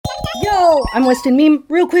Yo, I'm Weston Meme.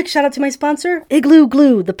 Real quick, shout out to my sponsor, Igloo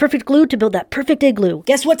Glue, the perfect glue to build that perfect igloo.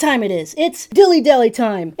 Guess what time it is? It's Dilly-Dally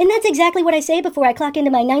Time. And that's exactly what I say before I clock into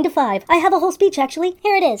my 9 to 5. I have a whole speech, actually.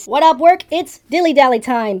 Here it is. What up, work? It's Dilly-Dally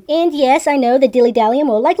Time. And yes, I know that dilly-dallying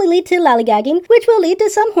will likely lead to lollygagging, which will lead to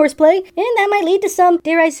some horseplay, and that might lead to some,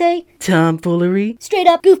 dare I say, tomfoolery. straight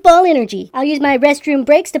up goofball energy. I'll use my restroom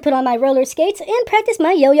breaks to put on my roller skates and practice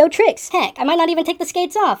my yo-yo tricks. Heck, I might not even take the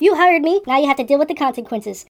skates off. You hired me, now you have to deal with the consequences.